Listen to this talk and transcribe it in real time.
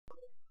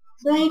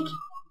Sveiki!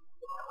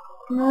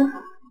 Nu,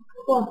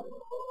 ko?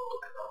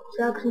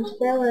 Sāksim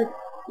spēlēt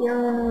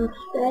jaunu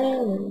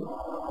spēli.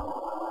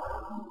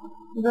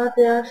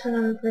 Gada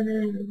esam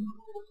vienreiz.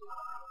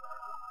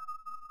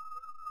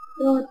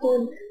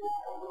 Tātad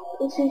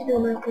es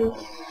izdomāju, ka es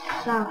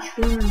sākšu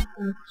filmēt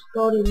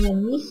storiju no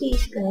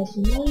misijas, ka es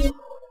neju.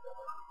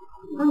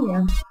 Un jā,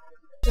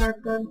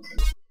 tātad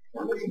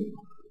sāksim.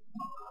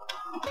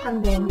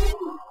 Andreas.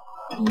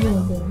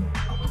 Nodien.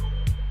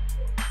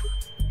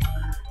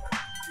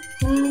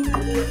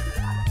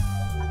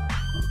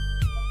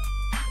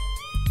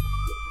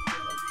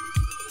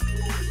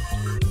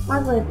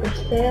 Mazliet par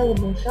spēli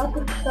būs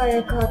aprakstā,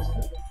 ja kāds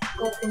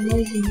kaut ko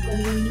nezina par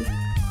viņu.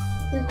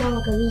 Es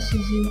domāju, ka visi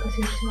zina, kas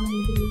ir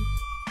SanAndreas.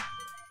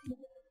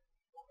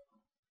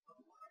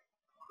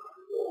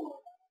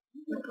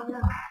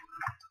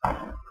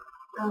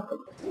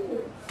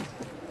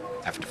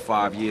 After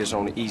 5 years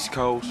on the East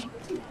Coast,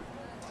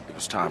 it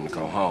was time to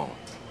go home.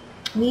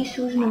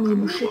 Visu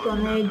uzmanību šito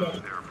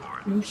nedēļu.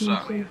 What's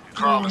up?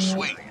 Karl is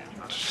sweet.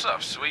 What's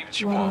up, sweet? What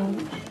you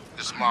want?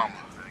 It's mama.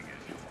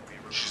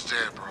 She's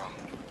dead, bro.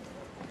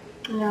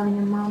 Jā,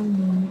 viņa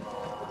mamma.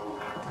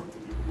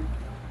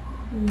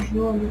 Viņš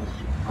dodas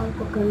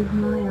atpakaļ uz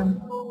mājām.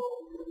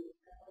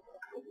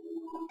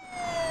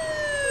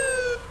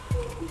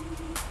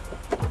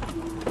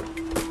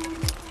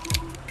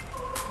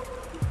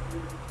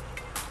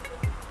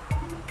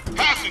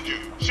 Passenger,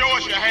 show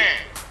us your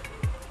hands.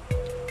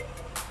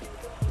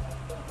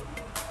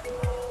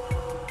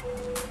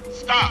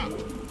 Stop.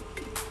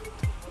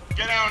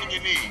 Get down on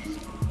your knees.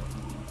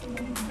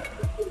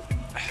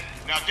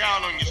 Now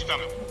down on your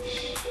stomach.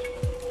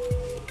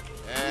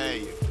 There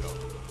you go.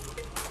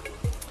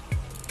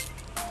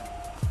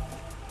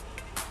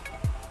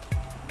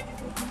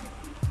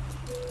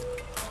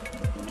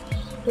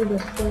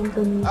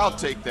 I'll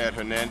take that,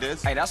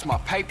 Hernandez. Hey, that's my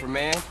paper,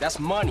 man. That's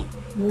money.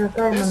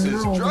 This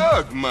is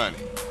drug money.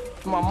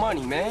 It's my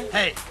money, man.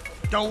 Hey,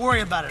 don't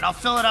worry about it. I'll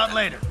fill it out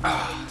later.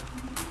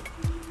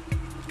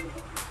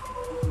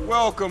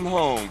 Welcome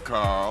home,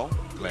 Karl.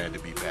 Glad to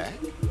be back.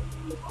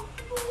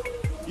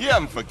 You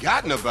haven't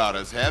forgotten about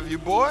us, have you,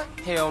 boy?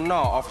 Hell no,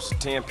 Officer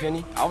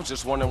Tenpenny. I was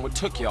just wondering what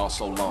took y'all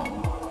so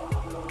long.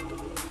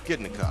 Get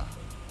in the car.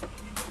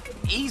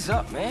 Ease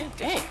up, man.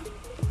 Damn.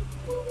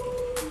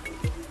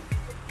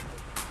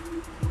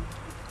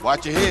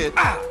 Watch your head.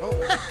 Oh,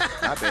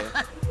 my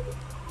bad.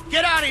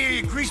 Get out of here,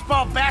 you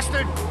greaseball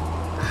bastard!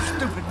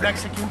 Stupid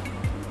Mexican.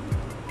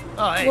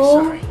 Oh, hey,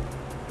 sorry.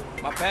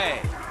 My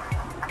bag.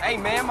 Hey,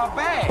 man, my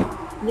bag.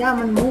 Jā,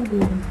 man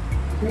nebija.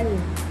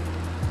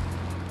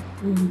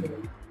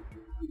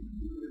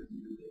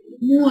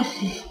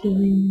 Nosistu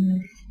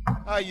viņus.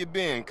 How you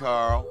been,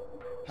 Karl?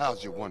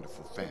 How's your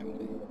wonderful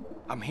family?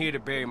 I'm here to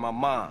bury my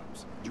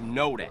moms. You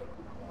know that.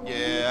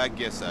 Yeah, I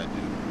guess I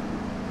do.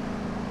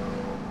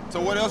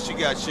 So what else you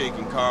got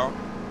shaking, Karl?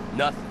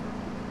 Nothing.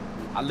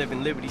 I live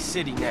in Liberty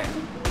City now.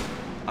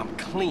 I'm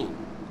clean.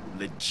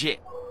 Legit.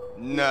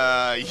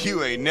 Nah,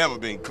 you ain't never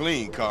been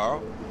clean,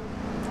 Karl.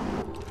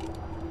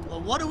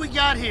 Well, what do we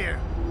got here?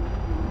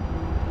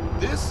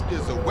 This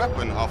is a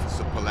weapon,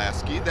 Officer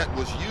Pulaski, that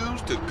was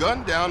used to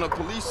gun down a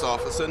police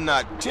officer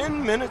not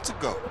 10 minutes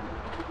ago.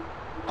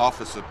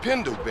 Officer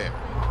Pendleberry.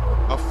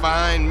 A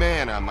fine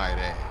man, I might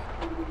add.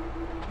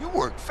 You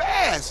work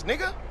fast,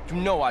 nigga. You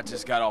know I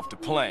just got off the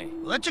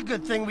plane. Well, that's a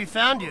good thing we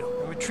found you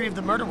and retrieved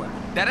the murder weapon.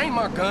 That ain't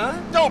my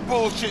gun. Don't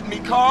bullshit me,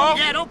 Karl.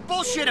 Yeah, don't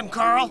bullshit him,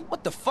 Karl.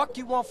 What the fuck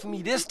you want from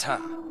me this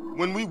time?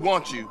 When we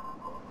want you,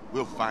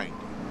 we'll find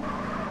you.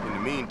 In the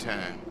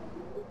meantime,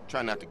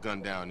 try not to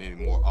gun down any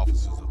more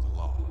officers of the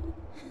law.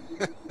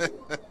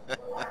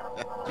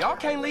 Y'all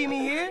can't leave me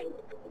here.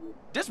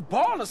 This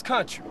baller's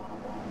country.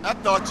 I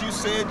thought you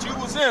said you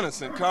was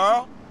innocent,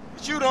 Karl.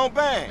 But you don't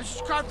bang. This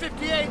is car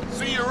 58.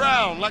 See you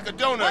around like a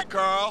donut, What?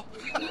 Karl.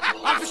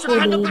 Officer,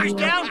 Pendlebury's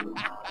down.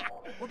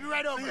 We'll be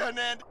right over. See you,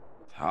 Hernandez.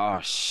 Oh,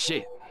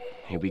 shit.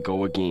 Here we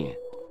go again.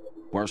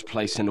 Worst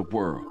place in the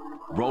world.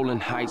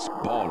 Rolling Heights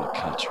baller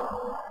country.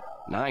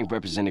 Now, I ain't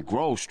represented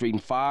Grove Street in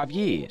 5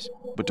 years,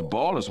 but the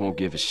ballers won't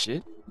give a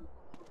shit.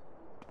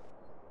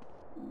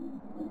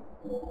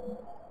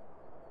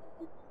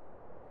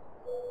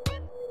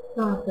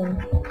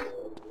 Tātad.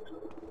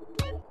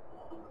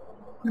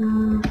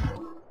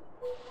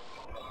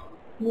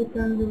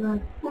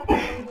 Lietuvā. Thought you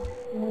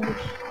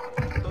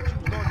was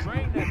gonna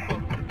drain that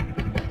book.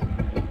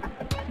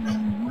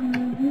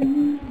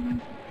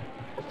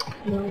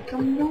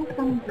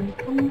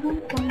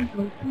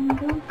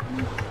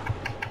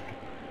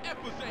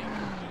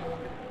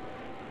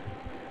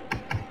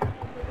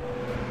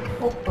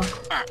 Опа.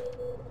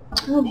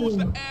 Ну,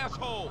 блин.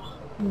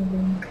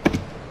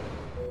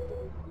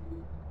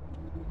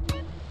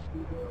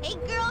 Hey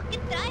girl,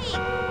 get dying.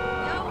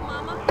 Yo,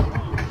 mama.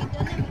 You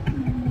done it?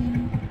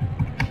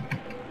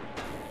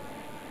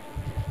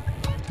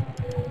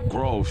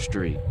 Grove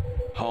Street.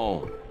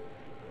 Home.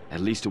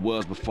 At least it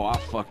was before I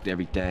fucked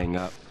everything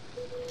up.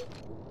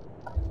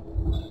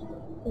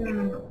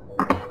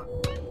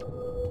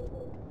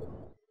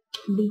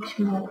 Big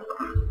smoke.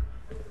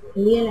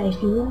 Lielais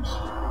jūras.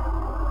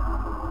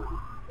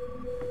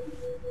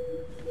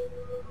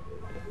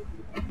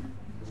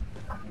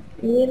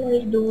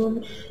 Lielais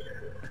domas.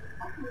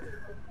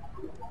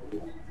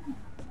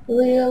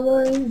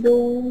 Lielais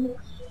domas.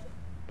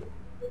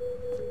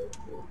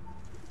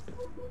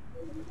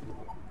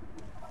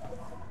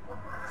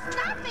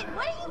 Stop it!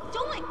 What are you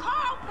doing,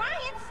 Carl?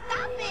 Brian,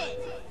 stop it!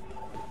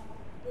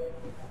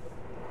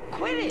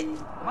 Quit it!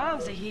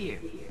 Moms are here.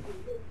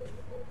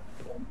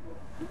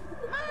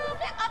 Mom,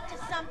 they're up to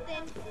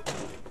something.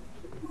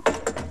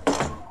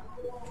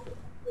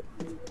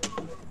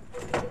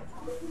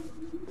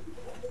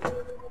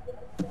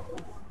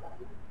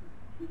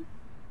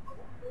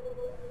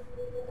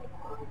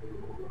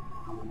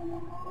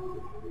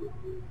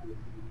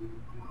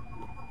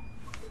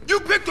 You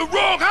picked the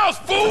wrong house,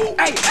 fool!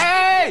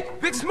 Hey,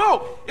 Big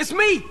Smoke! It's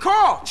me,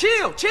 Carl!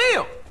 Chill!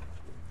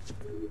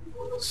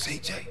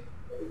 CJ.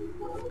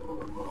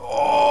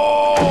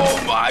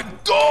 Oh, my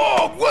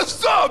dog!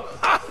 What's up?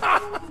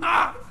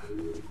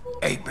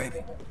 Hey,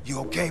 baby. You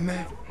okay,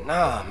 man?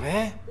 Nah,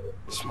 man.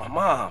 It's my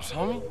mom's,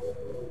 homie.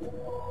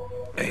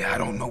 Hey, I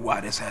don't know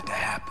why this had to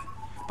happen,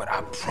 but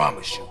I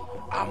promise you,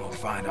 I'm gonna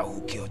find out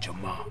who killed your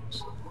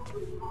moms.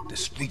 The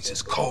streets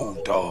is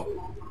cold, dog.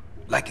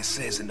 Like it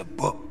says in the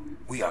book,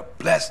 we are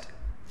blessed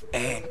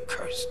and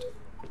cursed.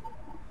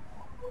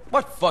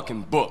 What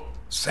fucking book?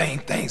 Same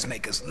things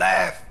make us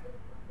laugh,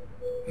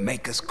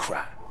 make us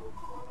cry.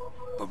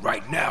 But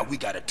right now, we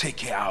gotta take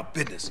care of our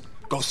business.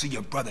 Go see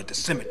your brother at the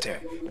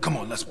cemetery. Come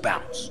on, let's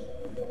bounce.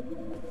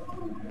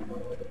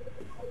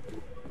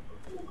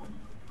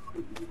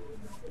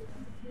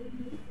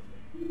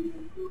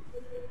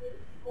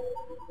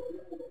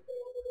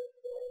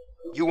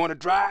 You wanna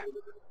drive?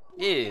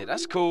 Yeah,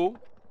 that's cool.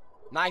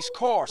 Nice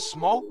car,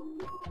 Smoke.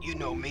 You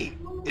know me.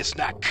 It's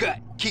not cut.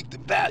 Keep the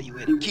value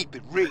in it. Keep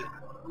it real.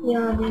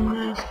 Yeah, be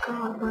nice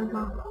car,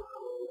 brother.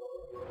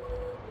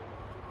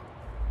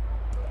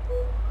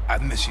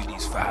 I've missed you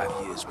these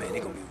 5 years, man.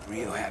 They're gonna be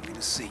real happy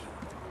to see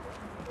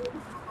you.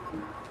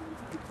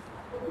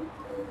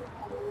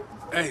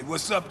 Hey,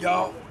 what's up,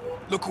 y'all?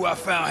 Look who I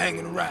found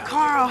hanging around.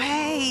 Carl,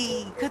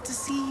 hey, good to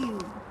see you.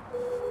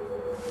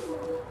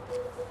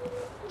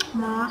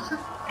 Massa.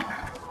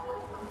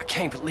 I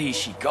can't believe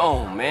she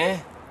gone,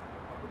 man.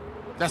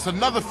 That's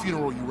another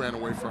funeral you ran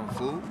away from,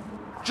 fool.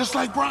 Just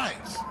like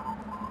Brian's.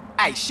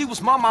 Hey, she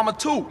was my mama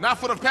too. Not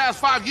for the past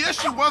 5 years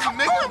she wasn't,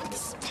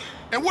 nigga.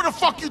 And where the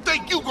fuck you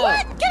think you going?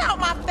 What? Get out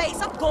my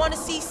face. I'm going to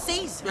see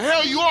Caesar. The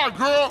hell you are,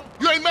 girl.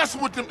 You ain't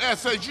messing with them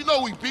essays. You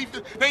know we beefed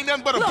it. They ain't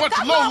nothing but a bunch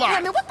of lowlife.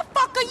 Women. What the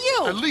fuck are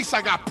you? At least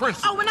I got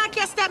principles. Oh, and I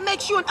guess that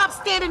makes you an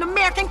upstanding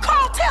American.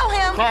 Carl, tell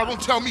him. Carl,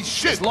 don't tell me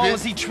shit, As long bitch.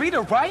 as he treat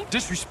her right,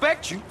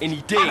 disrespect you, and he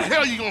How did. the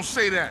hell you gonna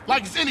say that?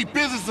 Like it's any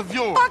business of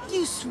yours. Fuck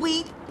you,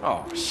 sweet.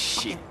 Oh,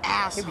 shit.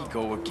 Asshole. Here we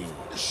go again.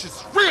 This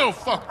shit's real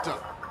fucked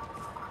up.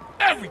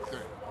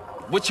 Everything.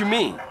 What you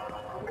mean?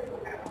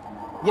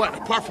 What,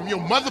 apart from your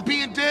mother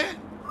being dead?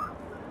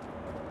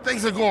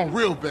 Things are going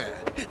real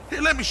bad.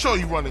 Here, let me show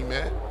you running,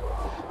 man.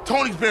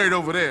 Tony's buried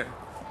over there.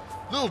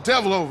 Little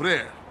devil over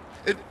there.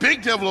 And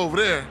big devil over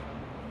there.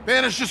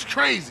 Man, it's just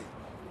crazy.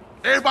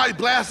 Everybody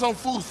blasts on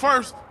fools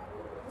first,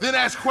 then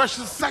ask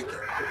questions second.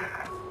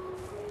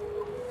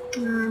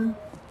 Yeah.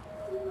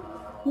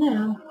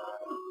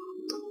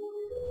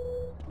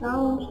 That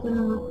one's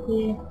gonna look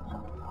weird.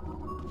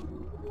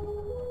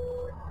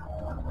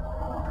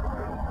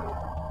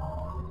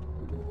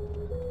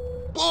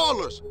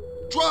 Ballers!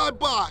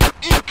 Drive-by!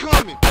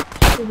 Incoming!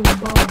 To the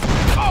ball.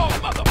 Oh,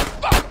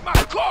 motherfucker,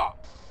 my car!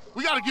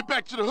 We gotta get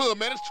back to the hood,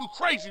 man. It's too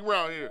crazy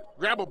around here.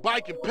 Grab a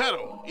bike and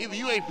pedal. Either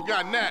you ain't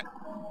forgotten that.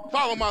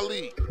 Follow my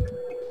lead.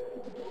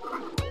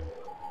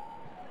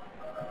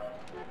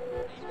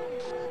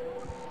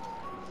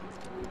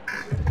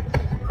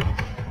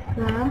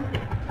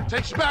 Yeah.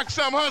 Takes you back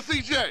some, huh,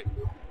 CJ?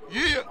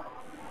 Yeah.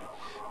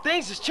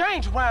 Things has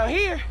changed around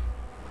here.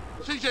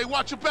 CJ,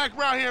 watch your back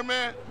around here,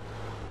 man.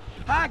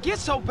 How'd it get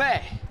so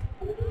bad?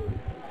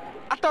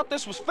 I thought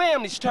this was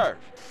family's turf.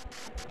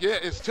 Yeah,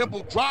 it's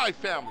Temple Drive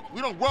family.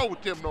 We don't roll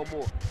with them no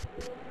more.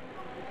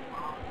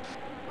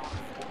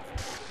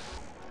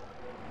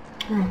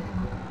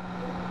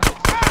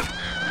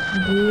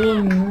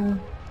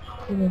 Damn.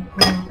 To the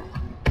ball.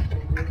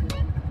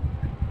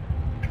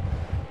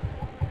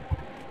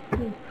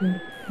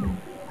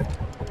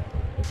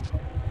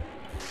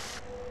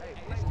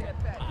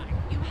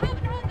 You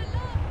haven't heard the love.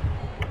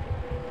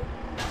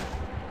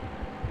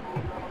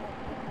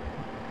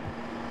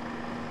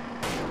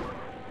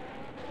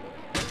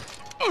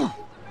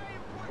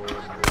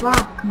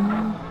 Fuck,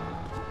 man.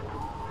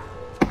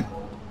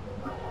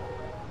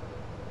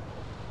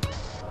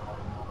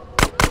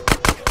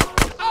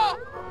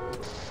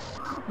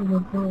 To the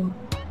ball.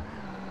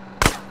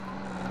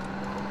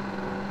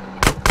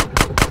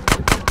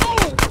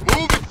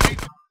 Move it,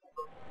 Chief.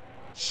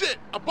 Shit,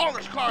 a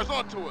baller's car's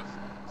onto us.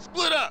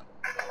 Split up.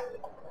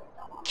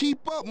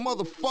 Keep up,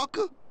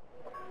 motherfucker!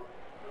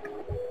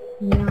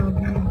 Yeah,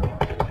 man.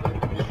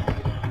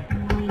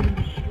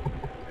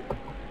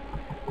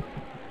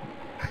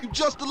 You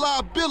just a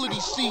liability,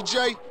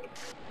 CJ.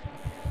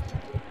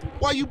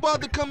 Why you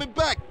bother coming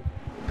back?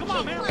 Come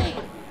on,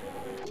 man.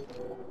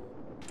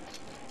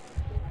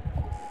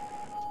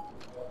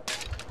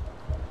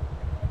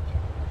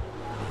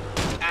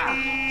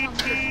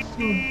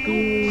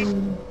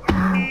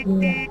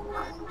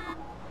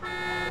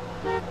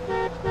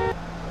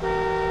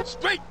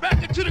 straight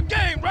back into the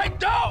game, right,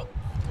 dog?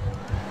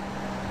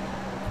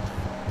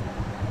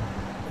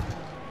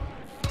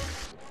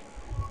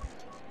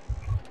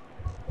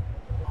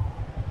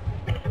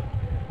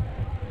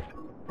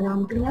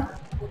 Lampinya.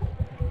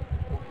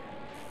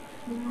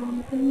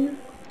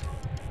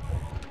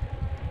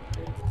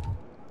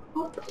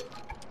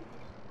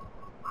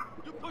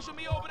 You pushing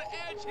me over the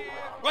edge here.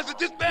 Was it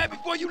this bad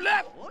before you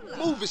left?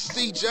 Move it,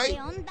 CJ.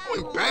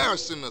 You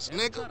embarrassing us,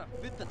 nigga.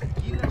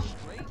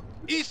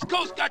 East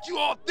Coast got you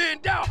all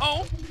thinned out,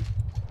 home.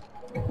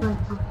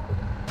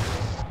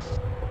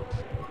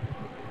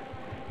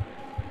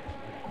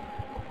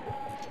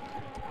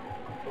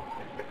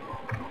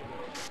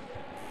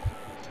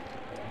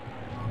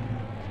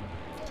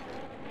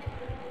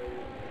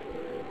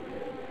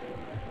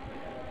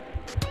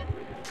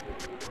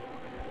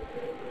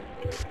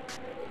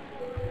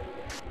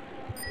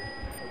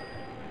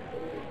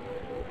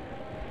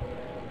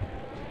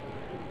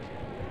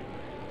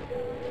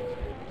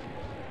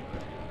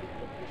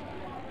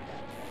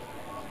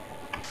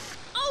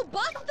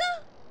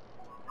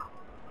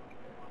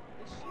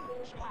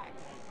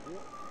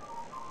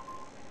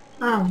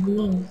 Ah,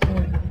 man.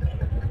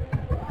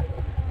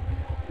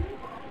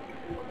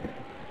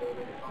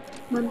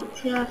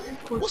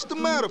 What's the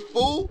matter,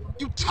 fool?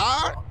 You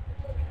tired?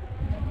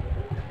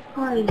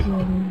 I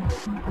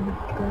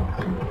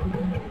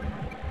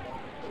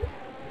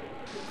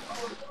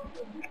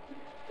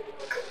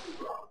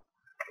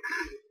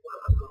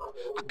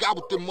got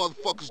with them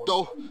motherfuckers,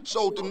 though.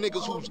 Sold them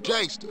niggas who's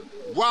gangster.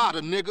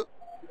 Rider, nigga.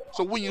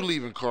 So when you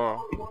leaving,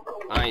 Carl?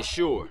 I ain't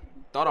sure.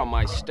 Thought I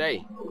might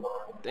stay.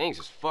 Things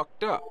is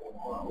fucked up.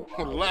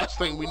 Well, the last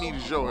thing we need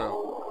is your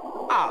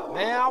help. Ah,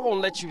 man, I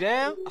won't let you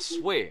down. I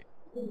swear.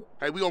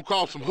 Hey, we gonna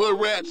call some hood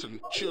rats and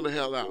chill the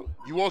hell out.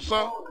 You want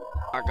some?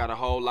 I got a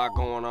whole lot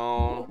going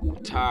on.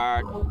 I'm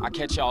tired. I'll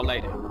catch y'all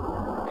later.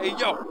 Hey,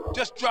 yo,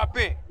 just drop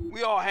in.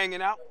 We all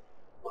hanging out.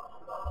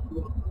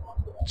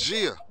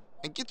 Gia,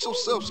 and get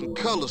yourself some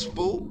colors,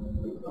 fool.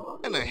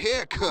 And a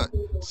haircut.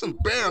 It's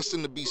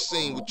embarrassing to be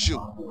seen with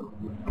you.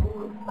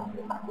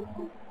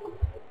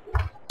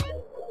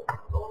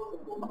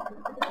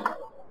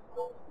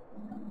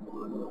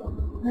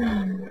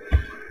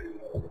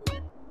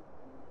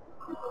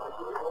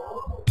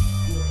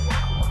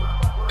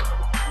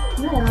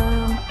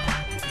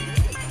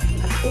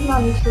 Uma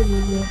lista de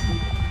vídeos.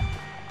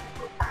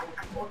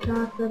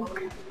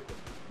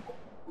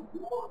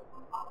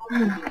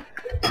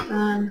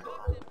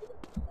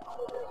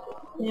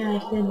 Ja,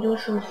 ich bin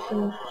durch und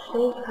so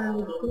safe,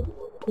 habe ich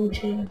gut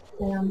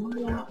sehr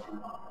mal.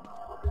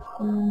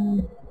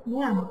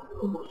 Ja,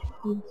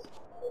 gut.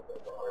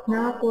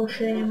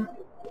 Nākošajam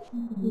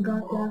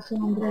gada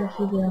SanAndreas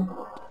video.